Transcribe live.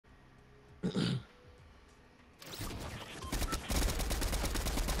We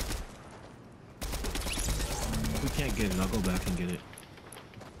can't get it. I'll go back and get it.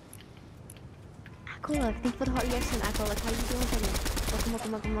 Aquila, thank you for the hot reaction. Aquila, how you doing today?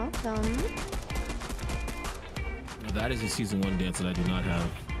 Welcome. Now that is a season 1 dance that I do not have.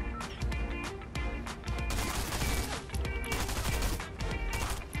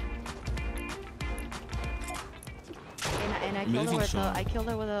 And I killed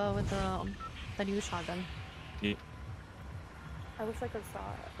her with the new shotgun. Yeah. I wish I could saw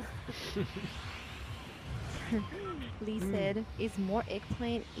it. Lee said, "Is more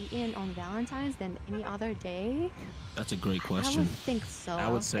eggplant eaten on Valentine's than any other day?" That's a great question. I would think so. I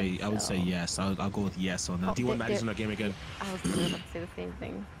would say yes. I'll go with yes on that. Do you want Maddie's in that game again? I was literally about to say the same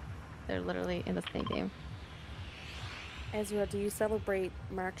thing. They're literally in the same game. Ezra, do you celebrate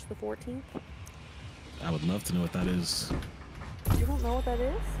March the 14th? I would love to know what that is. You don't know what that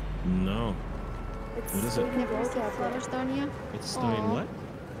is? No. It's what is steak it? and blowjob. Flowers thrown you? It's starting what?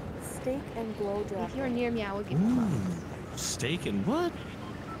 Steak and blowjob. If you were near me, I would give you flowers. Steak and what?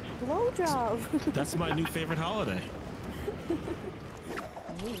 Blowjob. That's my new favorite holiday.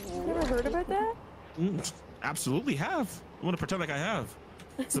 You never heard about that? Absolutely have. I want to pretend like I have.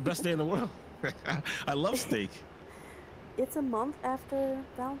 It's the best day in the world. I love steak. It's a month after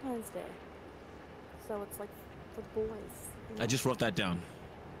Valentine's Day. So it's like for boys. You know? I just wrote that down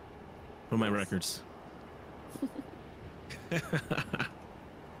for my records.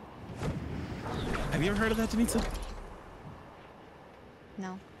 Have you ever heard of that, Denitza?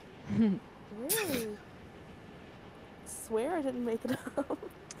 No. Really? Swear I didn't make it up.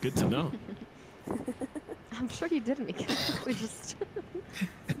 Good to know. I'm sure you didn't make it up. We just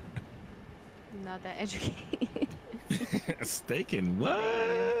not that educated. Steak and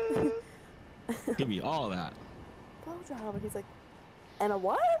what? Give me all that. Blowjob. And he's like, and a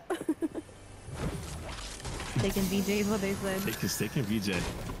what? Steak and VJ is what they said. Steak and VJ.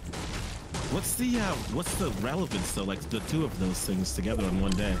 What's the relevance though? Like the two of those things together on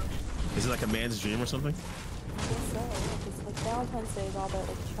one day? Is it like a man's dream or something? I guess so. It's like Valentine's Day is all about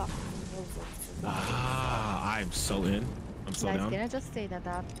like chocolate and roses. Ah, I'm so in. I'm so Guys, down. can I just say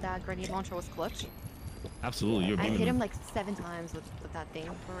that grenade launcher was clutch? Absolutely, you're I beaming hit him them. like 7 times with that thing,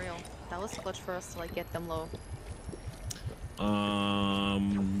 for real. That was clutch for us to like get them low.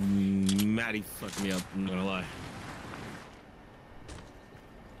 Maddie fucked me up, I'm not gonna lie.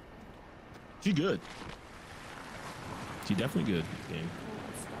 She good. She definitely good. Game.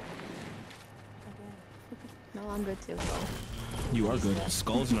 No, I'm good too. So. You are good.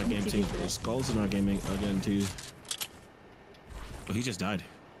 Skull's in our game too. Skull's in our game again too. Oh, he just died.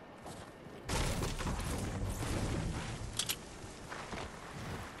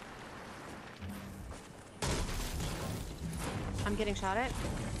 I'm getting shot at.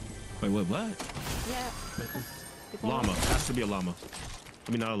 Wait, what? Yeah. Llama. Has to be a llama.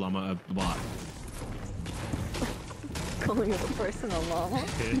 I mean, not a llama, a bot. Calling it a person a llama?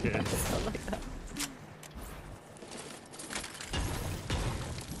 Something like that.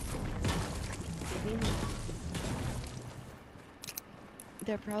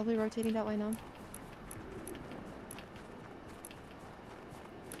 They're probably rotating that way now.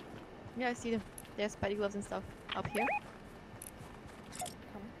 Yeah, I see them. They have spidey gloves and stuff up here.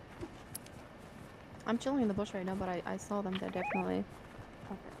 I'm chilling in the bush right now, but I saw them. They're definitely...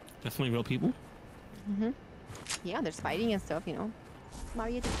 Definitely real people? Yeah, they're fighting and stuff, you know.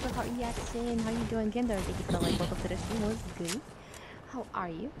 Maria, thank you for hot reaction. How you doing, Gender? Thank you for the like. Welcome to the stream. What's good? How are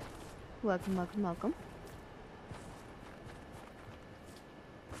you? Welcome.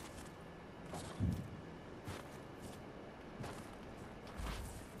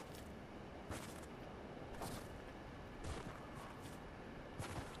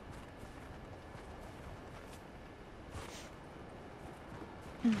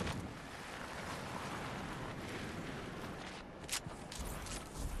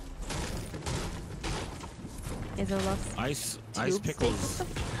 Is there lots Ice Pickles.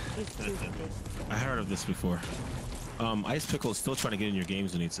 It's too big. I heard of this before. Ice Pickle is still trying to get in your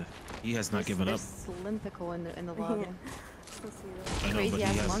games, Anita. He has not given up. Slim Pickle in the lobby. I know, Crazy but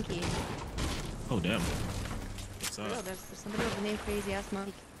ass he has... monkey. Oh damn. What's up? Real, there's somebody with the name Crazy Ass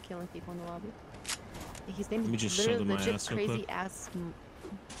Monkey killing people in the lobby. His name Let me is just show them my legit ass real Crazy quick. Ass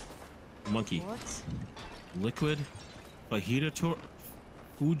Monkey. What? Liquid. Fajita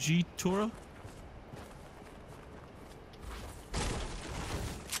Fujitora?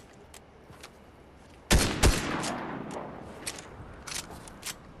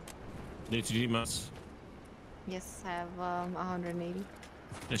 Did you eat mouse? Yes, I have 180.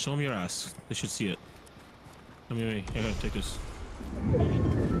 Yeah, show them your ass. They should see it. Come here, here, take this.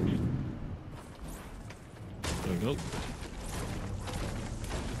 go.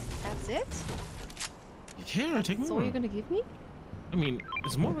 That's it? Yeah, take That's more. all you're gonna give me? I mean,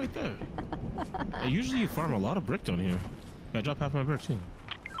 there's more right there. I usually farm a lot of brick down here. I drop half my brick too.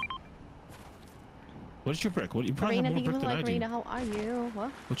 What's your brick? What you probably Reina, have more thank you brick for than like I do. Reina, how are you?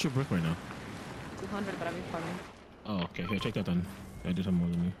 What? What's your brick right now? 200, but I've been farming. Oh, okay. Here, take that then. I did have more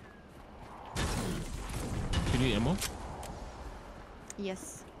than me. You need ammo?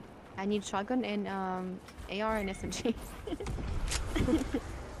 Yes. I need shotgun and AR and SMG.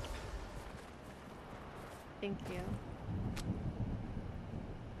 Thank you.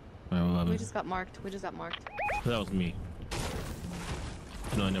 We just got marked. We just got marked. That was me.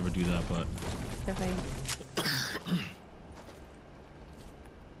 No, I never do that, but. Definitely.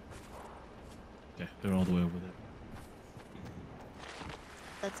 Okay, they're all the way over there.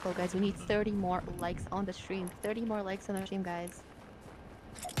 Let's go, guys. We need 30 more likes on the stream. 30 more likes on the stream, guys.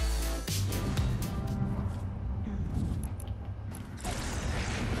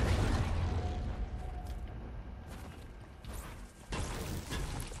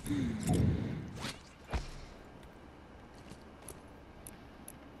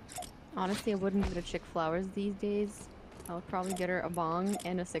 Honestly, I wouldn't give a chick flowers these days. I would probably get her a bong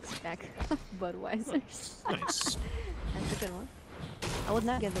and a six-pack of Budweiser. Nice. That's a good one. I would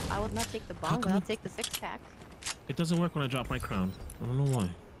not take the bong, but I'll take the six-pack. It doesn't work when I drop my crown. I don't know why.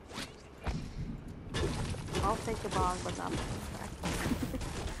 I'll take the bong, but not the six-pack.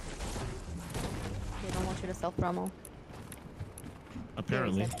 They don't want you to self-promo.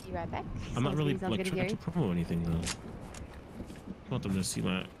 Apparently. Be right back. I'm not really Sounds like good, trying to Gary. promote anything though. I want them to see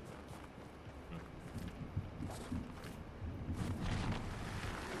my.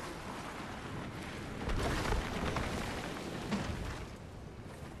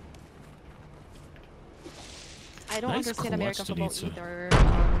 I don't Nice understand American clutch, football Denitsa. either.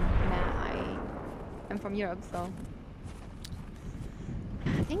 I'm from Europe, so.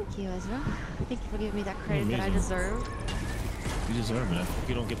 Thank you, Ezra. Thank you for giving me that credit that I amazing. deserve. You deserve it. If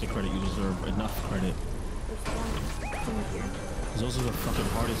you don't get the credit, you deserve enough credit. Because those are the fucking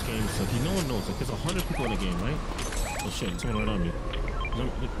hardest games. Like, no one knows. Like, there's 100 people in the game, right? Oh shit, someone right on me.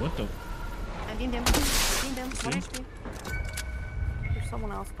 What the? I've seen them. I've seen them. See? One HP. There's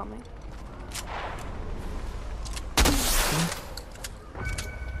someone else coming.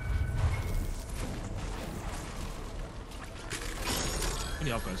 Any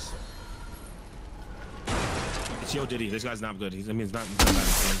help, guys? It's Yo Diddy. This guy's not good. He's not bad at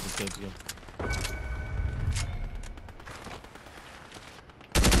games. It's good, yo.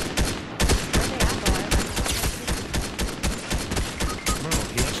 Bro,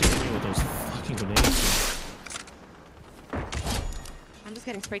 he actually hit me with those fucking grenades. I'm just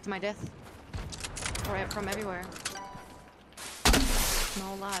getting sprayed to my death. From everywhere.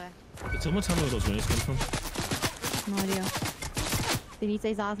 No lie. Did someone tell me where those grenades come from? No idea. Denise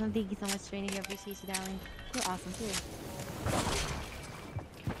is awesome. Thank you so much, Training. I appreciate you, darling. You're awesome too.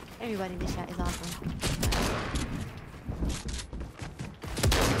 Everybody in this chat is awesome.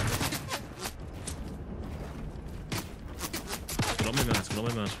 Get on my mask. Get on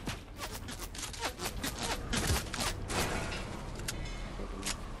my mask.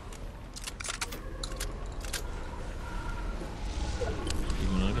 You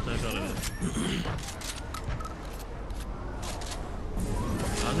wanna get that out of here?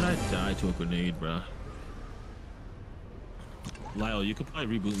 How did I die to a grenade, bruh? Lyle, you could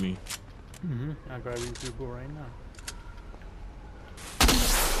probably reboot me. I'll grab you people right now.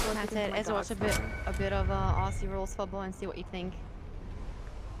 I said, Ezra, watch a bit of Aussie rules football and see what you think.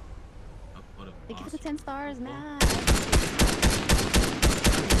 Thank you for the 10 stars, man.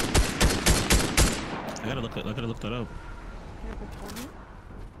 I gotta look that up.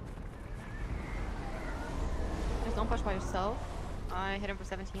 Just don't push by yourself. I hit him for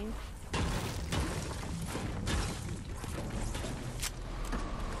 17.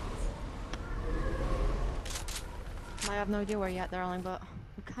 I have no idea where you're at, darling, but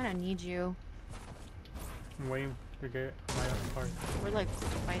we kind of need you. I'm waiting to get my other card. We're like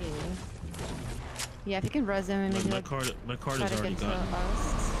fighting. Yeah, if you can res him and maybe My like, card try is to already get to got.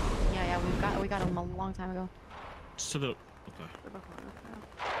 us. Yeah, we got him a long time ago. To the. Okay.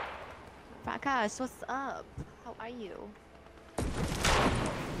 Prakash, what's up? How are you?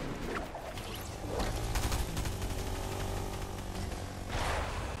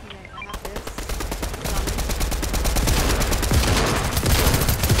 Yeah, I have this.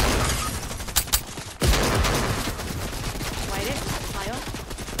 Fight it, Kyle.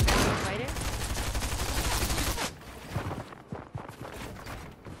 Fight it.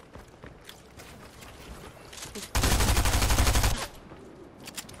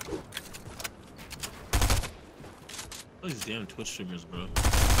 All these damn Twitch streamers, bro.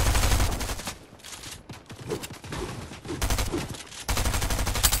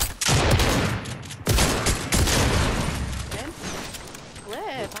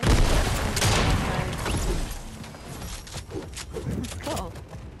 Flip. Let's go.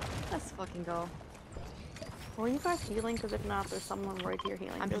 Let's fucking go. Were you guys healing? Because if not, there's someone right here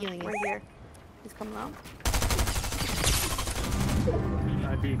healing. I'm healing. Right here. He's coming out.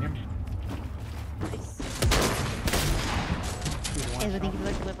 I beat him. Nice. He's one Everything shot. is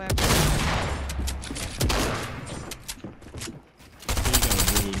like flip. You got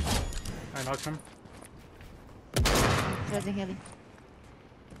a dude. I knocked him. Resin Haley.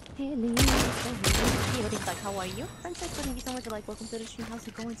 Haley. Everything's like, how are you? Francesco, thank you so much. Like, welcome to the stream. How's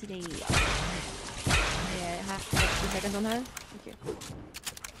it going today? Yeah, half like 2 seconds on her. Thank you.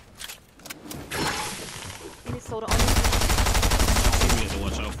 Any soda on you? Thing you have to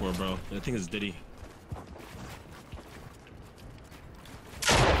watch out for, bro. I think it's Diddy.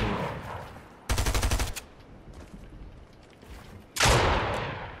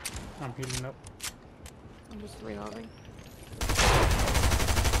 I'm healing up. I'm just reloading.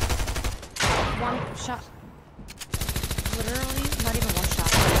 One shot. Literally, not even one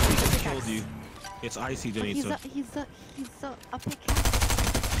shot. He killed you. It's icy, But Denny. he's So a pickaxe.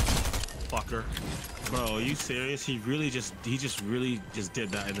 fucker. Bro, are you serious? He just really did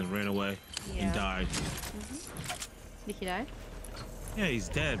that and then ran away Yeah. and died. Did he die? Yeah, he's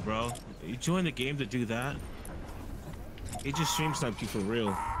dead, bro. You joined the game to do that? He just stream sniped you for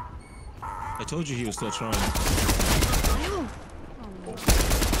real. I told you he was still trying. Lyle!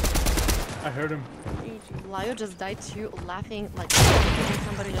 I heard him. Lyle just died too, laughing like because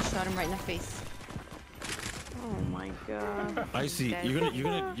somebody just shot him right in the face. Oh my god. Icy, Dead.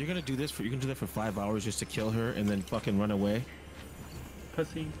 you're gonna do this for 5 hours just to kill her and then fucking run away?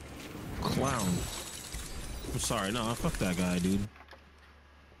 Pussy. Clown. I'm sorry, no, fuck that guy, dude.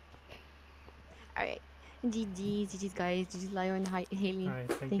 Alright. GG's guys, GG's Lyle and Haley.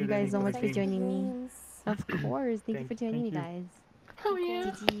 Alright, Thank you guys so much for joining me. Games. Of course, thank you for joining me you. guys. Oh yeah.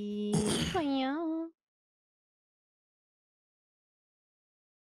 GG. Bye.